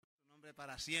quede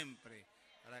para siempre,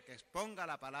 para que exponga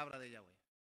la palabra de Yahweh.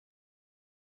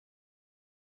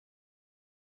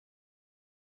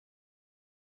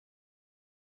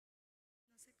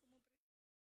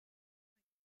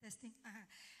 Testing. Ajá.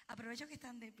 Aprovecho que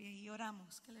están de pie y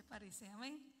oramos. ¿Qué les parece?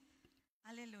 Amén.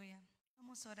 Aleluya.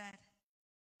 Vamos a orar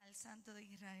al Santo de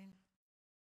Israel.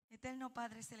 Eterno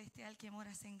Padre Celestial que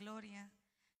moras en gloria,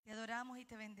 te adoramos y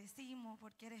te bendecimos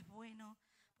porque eres bueno,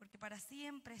 porque para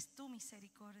siempre es tu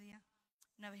misericordia.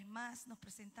 Una vez más nos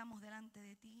presentamos delante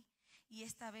de ti y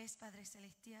esta vez, Padre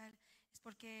Celestial, es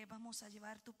porque vamos a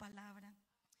llevar tu palabra.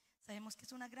 Sabemos que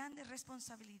es una grande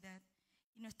responsabilidad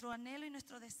y nuestro anhelo y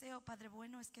nuestro deseo, Padre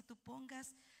bueno, es que tú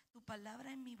pongas tu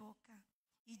palabra en mi boca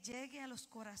y llegue a los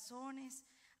corazones,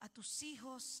 a tus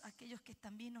hijos, aquellos que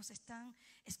también nos están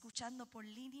escuchando por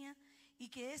línea, y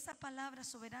que esa palabra,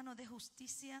 soberano de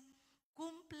justicia,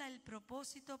 cumpla el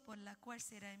propósito por la cual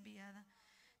será enviada.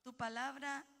 Tu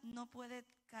palabra no puede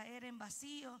caer en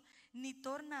vacío, ni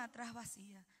torna atrás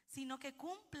vacía, sino que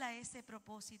cumpla ese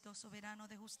propósito, soberano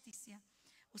de justicia.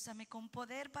 Úsame con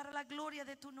poder para la gloria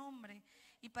de tu nombre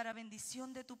y para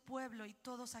bendición de tu pueblo y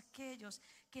todos aquellos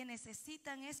que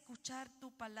necesitan escuchar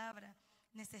tu palabra,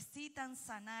 necesitan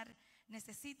sanar,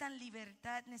 necesitan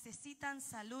libertad, necesitan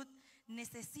salud,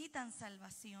 necesitan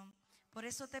salvación. Por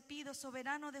eso te pido,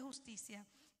 soberano de justicia,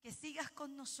 que sigas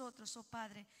con nosotros, oh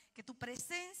Padre, que tu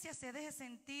presencia se deje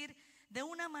sentir de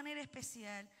una manera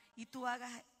especial y tú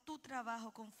hagas tu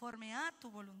trabajo conforme a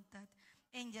tu voluntad.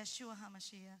 En Yeshua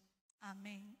HaMashiach.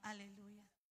 Amén. Aleluya.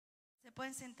 Se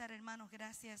pueden sentar, hermanos.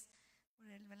 Gracias por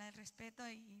el respeto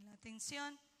y la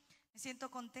atención. Me siento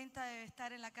contenta de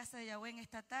estar en la casa de Yahweh en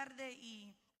esta tarde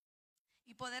y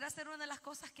poder hacer una de las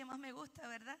cosas que más me gusta,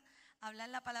 ¿verdad? Hablar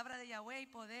la palabra de Yahweh y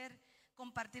poder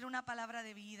compartir una palabra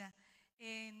de vida.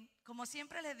 Como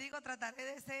siempre les digo, trataré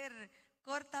de ser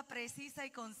corta, precisa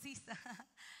y concisa.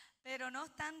 Pero no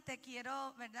obstante,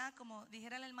 quiero, ¿verdad? Como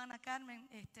dijera la hermana Carmen,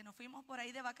 nos fuimos por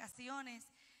ahí de vacaciones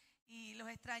y los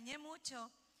extrañé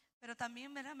mucho, pero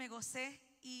también, ¿verdad? Me gocé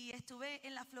y estuve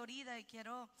en la Florida y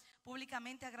quiero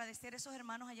públicamente agradecer a esos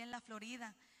hermanos allá en la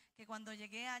Florida, que cuando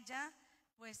llegué allá,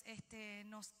 pues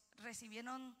nos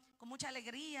recibieron con mucha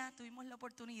alegría. Tuvimos la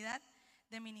oportunidad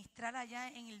de ministrar allá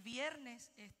en el viernes.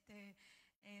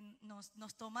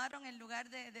 Nos tomaron en lugar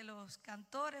de los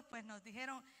cantores, pues nos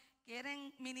dijeron,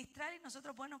 quieren ministrar, y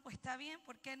nosotros, bueno, pues está bien,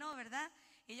 ¿por qué no, verdad?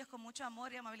 Ellos con mucho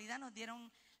amor y amabilidad nos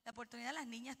dieron la oportunidad. Las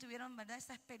niñas tuvieron, ¿verdad?,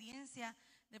 esa experiencia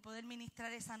de poder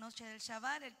ministrar esa noche del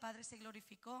Shabbat. El Padre se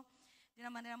glorificó de una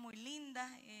manera muy linda.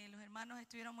 Los hermanos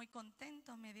estuvieron muy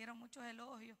contentos, me dieron muchos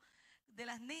elogios de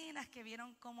las nenas, que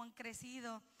vieron cómo han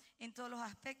crecido en todos los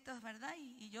aspectos, ¿verdad?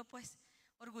 Y yo pues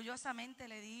orgullosamente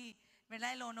le di,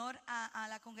 ¿verdad?, el honor a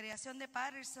la congregación de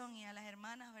Patterson y a las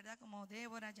hermanas, ¿verdad?, como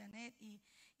Débora, Janet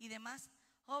y demás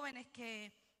jóvenes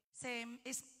que se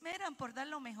esmeran por dar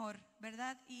lo mejor,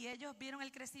 ¿verdad? Y ellos vieron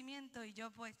el crecimiento y yo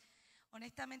pues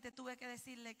honestamente tuve que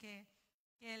decirle que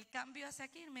el cambio hacia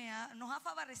aquí nos ha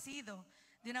favorecido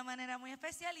de una manera muy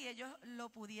especial y ellos lo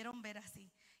pudieron ver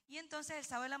así. Y entonces el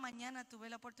sábado de la mañana tuve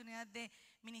la oportunidad de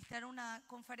ministrar una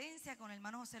conferencia con el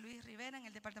hermano José Luis Rivera en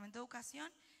el Departamento de Educación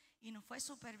y nos fue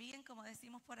súper bien, como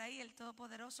decimos por ahí. El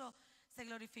Todopoderoso se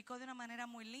glorificó de una manera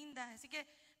muy linda. Así que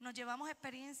nos llevamos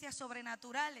experiencias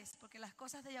sobrenaturales, porque las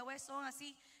cosas de Yahweh son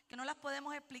así, que no las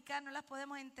podemos explicar, no las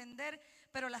podemos entender,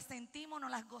 pero las sentimos,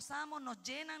 nos las gozamos, nos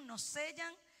llenan, nos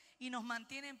sellan y nos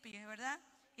mantienen en pie, ¿verdad?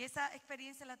 Y esa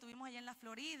experiencia la tuvimos allá en la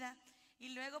Florida. Y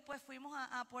luego pues fuimos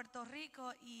a Puerto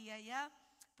Rico y allá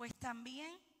pues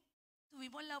también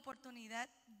tuvimos la oportunidad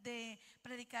de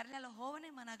predicarle a los jóvenes,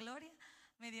 hermana Gloria.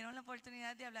 Me dieron la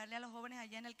oportunidad de hablarle a los jóvenes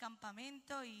allá en el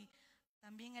campamento y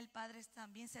también el Padre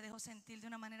también se dejó sentir de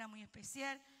una manera muy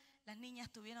especial. Las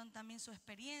niñas tuvieron también su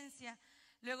experiencia.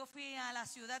 Luego fui a la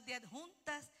ciudad de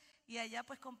Adjuntas y allá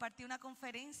pues compartí una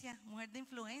conferencia, Mujer de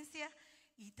Influencia,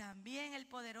 y también el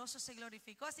Poderoso se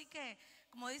glorificó. Así que,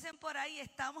 como dicen por ahí,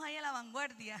 estamos ahí a la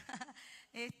vanguardia,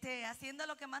 haciendo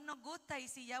lo que más nos gusta. Y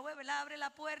si Yahweh, ¿verdad?, abre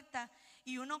la puerta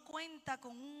y uno cuenta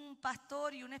con un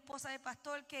pastor y una esposa de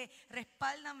pastor que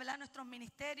respaldan, ¿verdad?, nuestros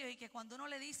ministerios, y que cuando uno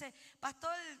le dice,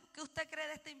 pastor, ¿qué usted cree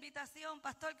de esta invitación?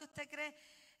 Pastor, ¿qué usted cree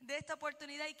de esta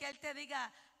oportunidad? Y que él te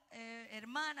diga,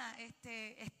 hermana,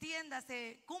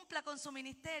 extiéndase, cumpla con su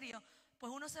ministerio.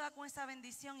 Pues uno se va con esa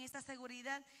bendición y esa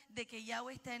seguridad de que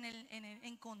Yahweh está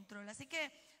en control. Así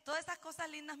que todas estas cosas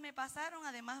lindas me pasaron,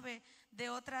 además de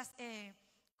otras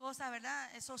cosas,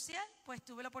 ¿verdad?, social. Pues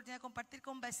tuve la oportunidad de compartir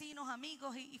con vecinos,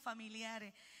 amigos y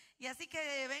familiares. Y así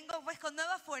que vengo pues con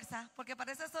nuevas fuerzas, porque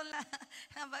para eso son las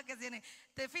vacaciones.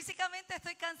 Físicamente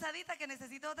estoy cansadita, que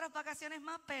necesito otras vacaciones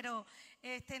más, pero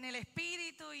en el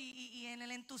espíritu y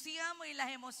el entusiasmo y las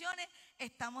emociones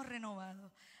estamos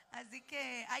renovados. Así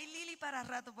que hay Lili para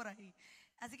rato por ahí.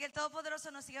 Así que el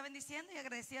Todopoderoso nos siga bendiciendo y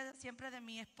agradecida siempre de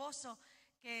mi esposo,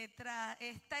 que tras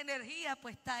esta energía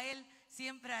pues está él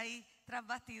siempre ahí tras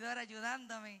bastidor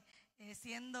ayudándome,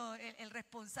 siendo el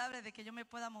responsable de que yo me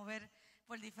pueda mover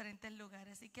por diferentes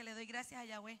lugares. Así que le doy gracias a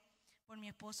Yahweh por mi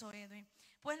esposo Edwin.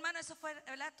 Pues hermano, eso fue,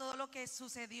 ¿verdad?, todo lo que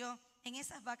sucedió en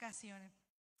esas vacaciones.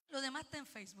 Lo demás está en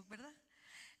Facebook, ¿verdad?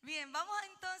 Bien, vamos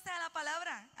entonces a la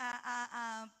palabra,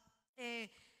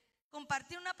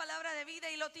 compartir una palabra de vida,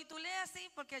 y lo titulé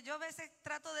así porque yo a veces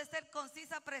trato de ser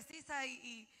concisa, precisa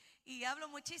y hablo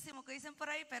muchísimo, que dicen por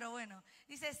ahí, pero bueno,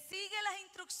 dice: sigue las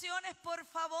instrucciones por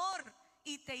favor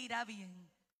y te irá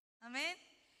bien. Amén.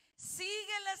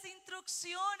 Sigue las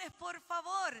instrucciones por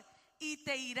favor y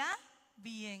te irá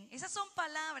bien. Esas son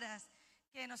palabras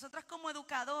que nosotras como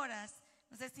educadoras,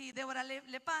 no sé si Débora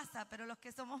le pasa, pero los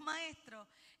que somos maestros,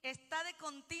 está de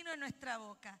continuo en nuestra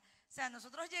boca. O sea,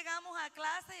 nosotros llegamos a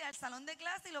clase y al salón de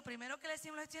clase y lo primero que le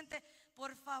decimos a los estudiantes: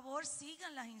 por favor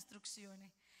sigan las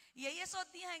instrucciones. Y hay esos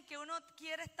días en que uno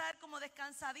quiere estar como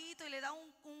descansadito y le da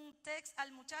un text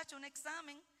al muchacho, un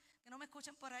examen, que no me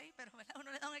escuchen por ahí, pero ¿verdad?,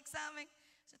 uno le da un examen.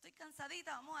 Si estoy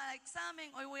cansadita, vamos al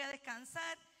examen, hoy voy a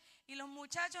descansar. Y los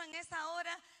muchachos en esa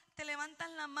hora te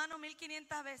levantan la mano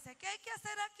 1500 veces. ¿Qué hay que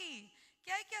hacer aquí?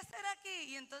 ¿Qué hay que hacer aquí?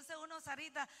 Y entonces uno,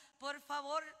 Sarita, por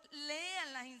favor,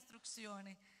 lean las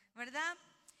instrucciones, ¿verdad?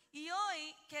 Y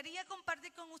hoy quería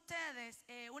compartir con ustedes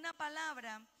una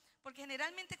palabra, porque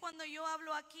generalmente cuando yo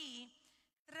hablo aquí,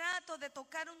 trato de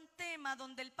tocar un tema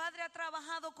donde el Padre ha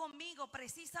trabajado conmigo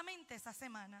precisamente esa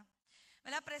semana,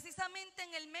 ¿verdad? Precisamente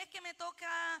en el mes que me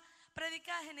toca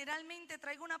predicar, generalmente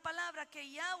traigo una palabra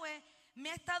que Yahweh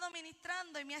me ha estado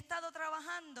ministrando y me ha estado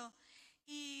trabajando.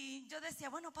 Y yo decía,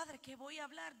 bueno, Padre, ¿qué voy a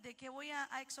hablar? ¿De qué voy a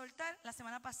exhortar? La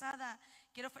semana pasada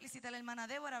quiero felicitar a la hermana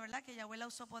Débora, ¿verdad?, que Yahweh la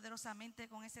usó poderosamente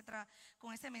con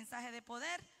ese mensaje de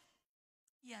poder.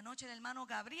 Y anoche el hermano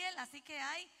Gabriel. Así que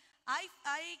hay,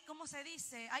 ¿cómo se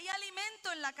dice? Hay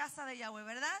alimento en la casa de Yahweh,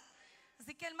 ¿verdad?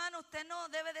 Así que hermano, usted no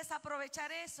debe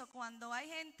desaprovechar eso. Cuando hay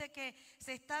gente que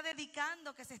se está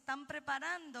dedicando, que se están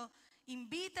preparando,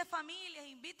 invite familias,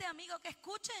 invite amigos que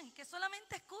escuchen, que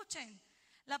solamente escuchen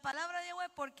la palabra de Yahweh,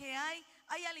 porque hay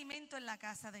alimento en la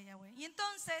casa de Yahweh. Y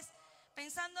entonces,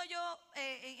 pensando yo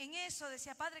en eso,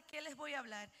 decía, Padre, ¿qué les voy a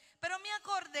hablar? Pero me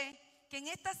acordé que en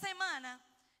esta semana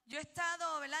yo he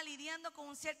estado, ¿verdad?, lidiando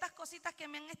con ciertas cositas que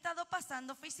me han estado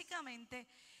pasando físicamente.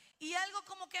 Y algo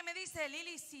como que me dice: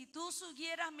 Lili, si tú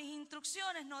siguieras mis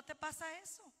instrucciones, no te pasa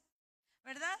eso,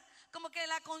 ¿verdad? Como que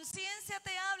la conciencia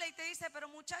te habla y te dice: pero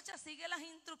muchacha, sigue las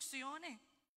instrucciones,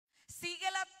 sigue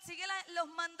los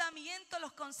mandamientos,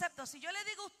 los conceptos. Si yo le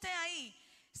digo a usted ahí,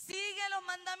 sigue los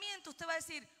mandamientos, usted va a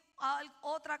decir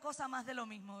otra cosa más de lo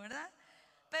mismo, ¿verdad?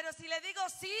 Pero si le digo,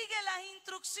 sigue las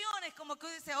instrucciones, como que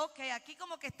usted dice, ok, aquí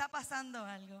como que está pasando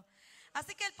algo.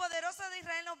 Así que el poderoso de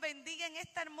Israel nos bendiga en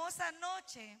esta hermosa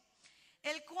noche,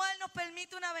 el cual nos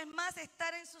permite una vez más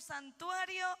estar en su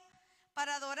santuario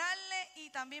para adorarle y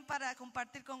también para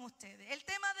compartir con ustedes. El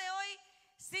tema de hoy: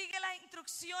 sigue las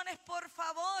instrucciones por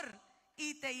favor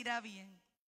y te irá bien.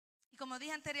 Y como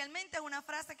dije anteriormente, es una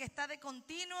frase que está de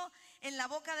continuo en la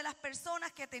boca de las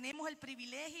personas que tenemos el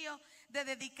privilegio de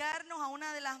dedicarnos a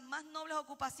una de las más nobles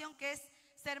ocupaciones, que es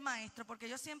ser maestro. Porque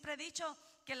yo siempre he dicho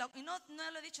que, y no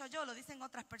lo he dicho yo, lo dicen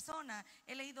otras personas,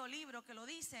 he leído libros que lo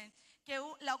dicen, que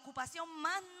la ocupación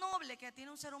más noble que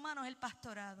tiene un ser humano es el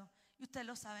pastorado. Y ustedes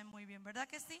lo saben muy bien, ¿verdad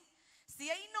que sí? Si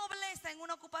hay nobleza en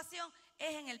una ocupación,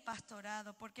 es en el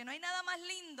pastorado, porque no hay nada más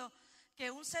lindo que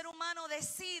un ser humano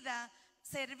decida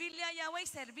servirle a Yahweh y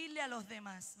servirle a los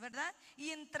demás, ¿verdad?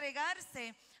 Y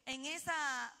entregarse en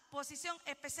esa posición,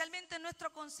 especialmente en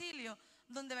nuestro concilio,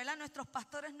 donde, ¿verdad?, nuestros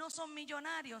pastores no son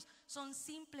millonarios, son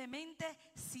simplemente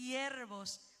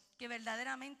siervos que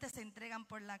verdaderamente se entregan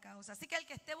por la causa. Así que el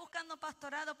que esté buscando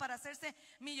pastorado para hacerse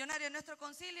millonario en nuestro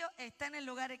concilio está en el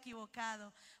lugar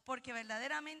equivocado, porque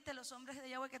verdaderamente los hombres de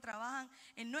Yahweh que trabajan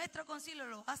en nuestro concilio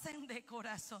lo hacen de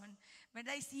corazón,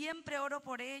 ¿verdad? Y siempre oro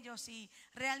por ellos y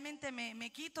realmente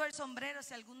me quito el sombrero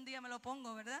si algún día me lo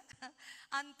pongo, ¿verdad?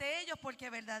 Ante ellos, porque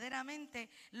verdaderamente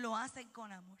lo hacen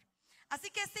con amor.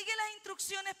 Así que sigue las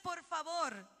instrucciones, por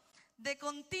favor. De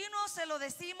continuo se lo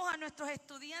decimos a nuestros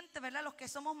estudiantes, ¿verdad? Los que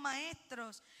somos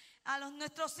maestros,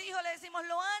 nuestros hijos le decimos: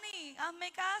 Loani,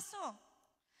 hazme caso.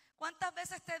 ¿Cuántas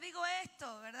veces te digo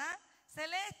esto, verdad?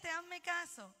 Celeste, hazme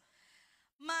caso.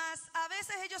 Mas a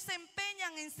veces ellos se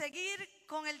empeñan en seguir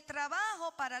con el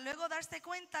trabajo para luego darse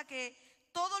cuenta que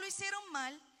todo lo hicieron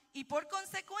mal y por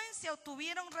consecuencia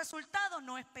obtuvieron resultados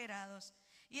no esperados.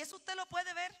 Y eso usted lo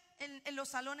puede ver en los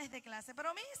salones de clase. Pero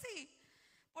a mí sí.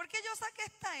 ¿por qué yo saqué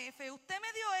esta F? Usted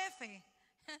me dio F.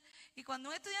 Y cuando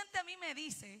un estudiante a mí me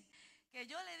dice que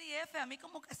yo le di F, a mí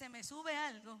como que se me sube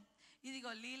algo. Y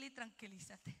digo, Lili,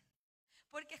 tranquilízate.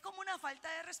 Porque es como una falta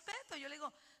de respeto. Yo le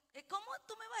digo, ¿cómo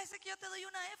tú me vas a decir que yo te doy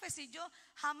una F si yo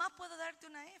jamás puedo darte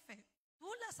una F?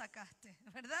 Tú la sacaste,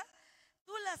 ¿verdad?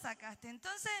 Tú la sacaste.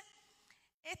 Entonces,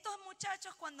 estos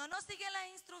muchachos cuando no siguen las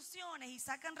instrucciones y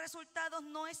sacan resultados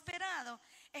no esperados,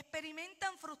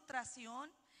 experimentan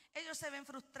frustración. Ellos se ven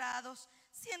frustrados,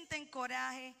 sienten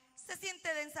coraje, se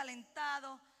sienten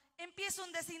desalentados, empieza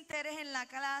un desinterés en la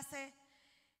clase.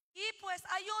 Y pues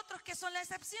hay otros que son la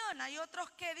excepción. Hay otros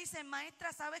que dicen,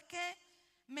 maestra, ¿sabes qué?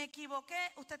 Me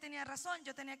equivoqué, usted tenía razón,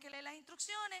 yo tenía que leer las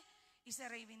instrucciones, y se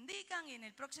reivindican y en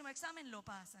el próximo examen lo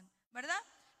pasan, ¿verdad?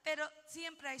 Pero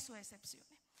siempre hay sus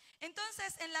excepciones.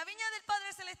 Entonces, en la viña del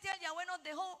Padre Celestial, Yahweh nos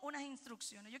dejó unas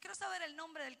instrucciones. Yo quiero saber el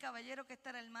nombre del caballero que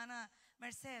está la hermana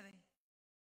Mercedes.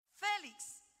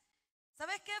 Félix.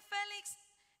 ¿Sabes qué, Félix?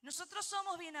 Nosotros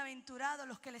somos bienaventurados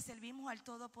los que le servimos al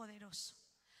Todopoderoso.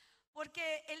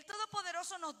 Porque el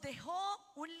Todopoderoso nos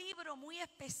dejó un libro muy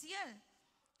especial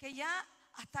que ya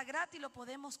hasta gratis lo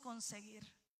podemos conseguir.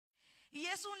 Y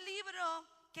es un libro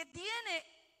que tiene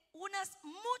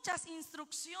muchas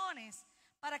instrucciones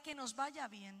para que nos vaya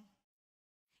bien.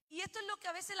 Y esto es lo que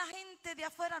a veces la gente de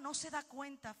afuera no se da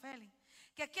cuenta, Félix.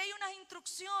 Que aquí hay unas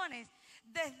instrucciones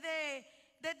desde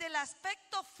el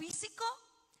aspecto físico,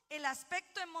 el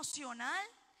aspecto emocional,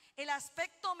 el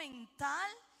aspecto mental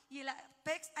y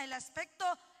el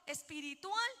aspecto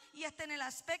espiritual y hasta en el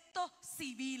aspecto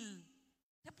civil.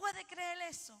 ¿Usted puede creer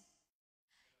eso?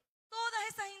 Todas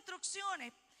esas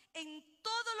instrucciones, en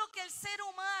todo lo que el ser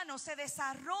humano se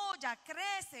desarrolla,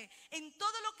 crece, en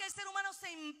todo lo que el ser humano se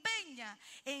empeña,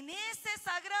 en ese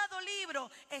sagrado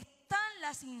libro están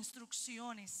las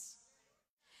instrucciones.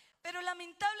 Pero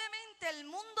lamentablemente el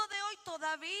mundo de hoy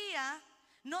todavía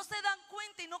no se dan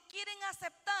cuenta y no quieren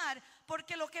aceptar,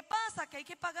 porque lo que pasa es que hay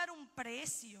que pagar un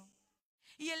precio.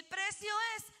 Y el precio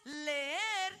es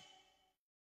leer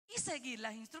y seguir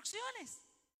las instrucciones.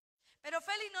 Pero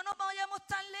Félix, no nos vayamos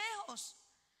tan lejos,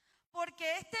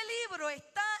 porque este libro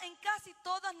está en casi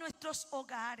todos nuestros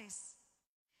hogares.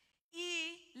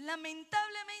 Y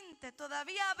lamentablemente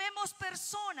todavía vemos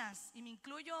personas, y me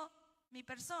incluyo mi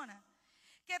persona,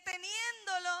 que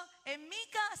teniéndolo en mi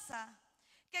casa,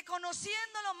 que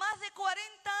conociéndolo más de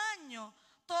 40 años,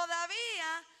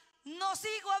 todavía no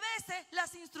sigo a veces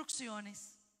las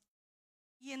instrucciones.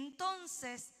 Y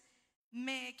entonces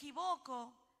me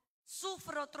equivoco,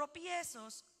 sufro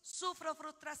tropiezos, sufro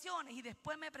frustraciones y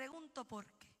después me pregunto por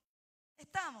qué.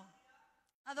 ¿Estamos?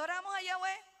 ¿Adoramos a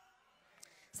Yahweh?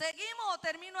 ¿Seguimos o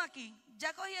termino aquí?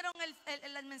 Ya cogieron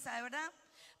el mensaje, ¿verdad?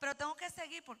 Pero tengo que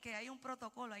seguir porque hay un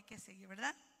protocolo, hay que seguir,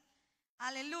 ¿verdad?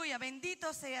 Aleluya,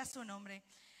 bendito sea su nombre.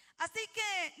 Así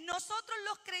que nosotros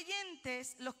los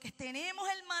creyentes, los que tenemos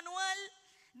el manual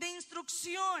de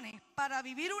instrucciones para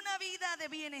vivir una vida de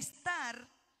bienestar,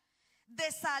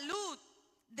 de salud,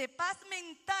 de paz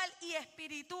mental y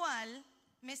espiritual,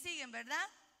 ¿me siguen, verdad?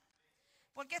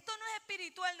 Porque esto no es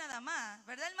espiritual nada más,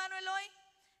 ¿verdad, hermano Eloy?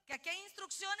 Que aquí hay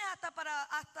instrucciones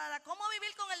hasta cómo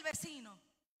vivir con el vecino,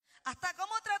 hasta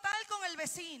cómo tratar con el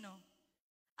vecino,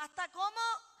 hasta cómo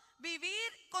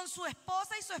vivir con su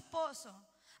esposa y su esposo,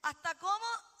 hasta cómo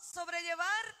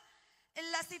sobrellevar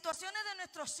las situaciones de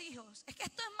nuestros hijos. Es que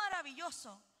esto es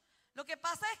maravilloso. Lo que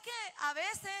pasa es que a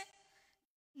veces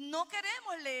no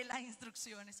queremos leer las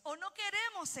instrucciones o no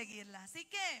queremos seguirlas. Así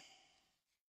que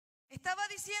estaba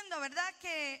diciendo, ¿verdad?,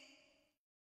 que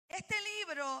este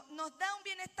libro nos da un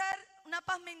bienestar, una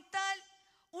paz mental,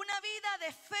 una vida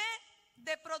de fe,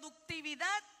 de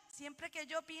productividad. Siempre que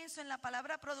yo pienso en la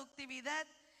palabra productividad,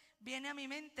 viene a mi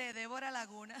mente Débora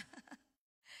Laguna.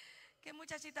 Qué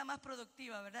muchachita más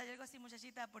productiva, ¿verdad? Yo digo así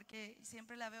muchachita porque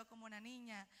siempre la veo como una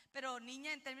niña, pero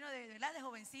niña en términos de, ¿verdad?, de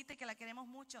jovencita y que la queremos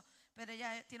mucho, pero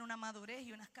ella tiene una madurez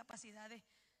y unas capacidades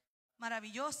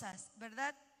maravillosas,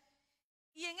 ¿verdad?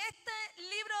 Y en este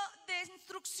libro de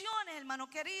instrucciones, hermano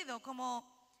querido,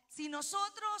 como si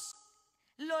nosotros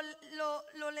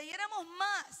lo leyéramos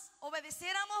más,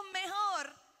 obedeciéramos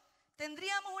mejor,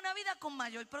 tendríamos una vida con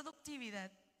mayor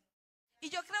productividad. Y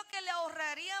yo creo que le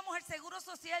ahorraríamos el seguro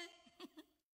social,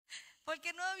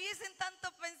 porque no hubiesen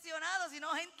tantos pensionados,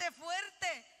 sino gente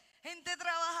fuerte, gente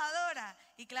trabajadora.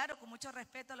 Y claro, con mucho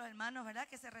respeto a los hermanos, ¿verdad?,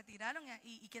 que se retiraron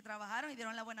y que trabajaron y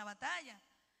dieron la buena batalla.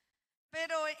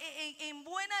 Pero en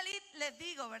buena lid les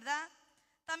digo, ¿verdad?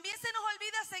 También se nos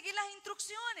olvida seguir las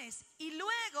instrucciones. Y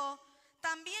luego,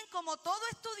 también como todo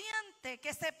estudiante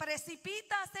que se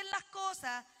precipita a hacer las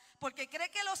cosas porque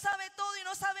cree que lo sabe todo y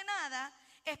no sabe nada,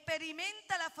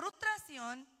 experimenta la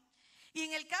frustración Y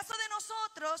en el caso de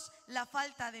nosotros, la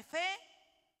falta de fe,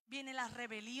 viene la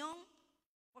rebelión.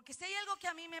 Porque si hay algo que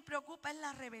a mí me preocupa es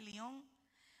la rebelión.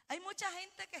 Hay mucha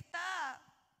gente que está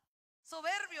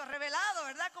soberbio, revelado,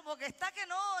 ¿verdad? Como que está que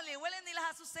no le huelen ni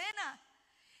las azucenas.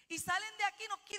 Y salen de aquí, no quieren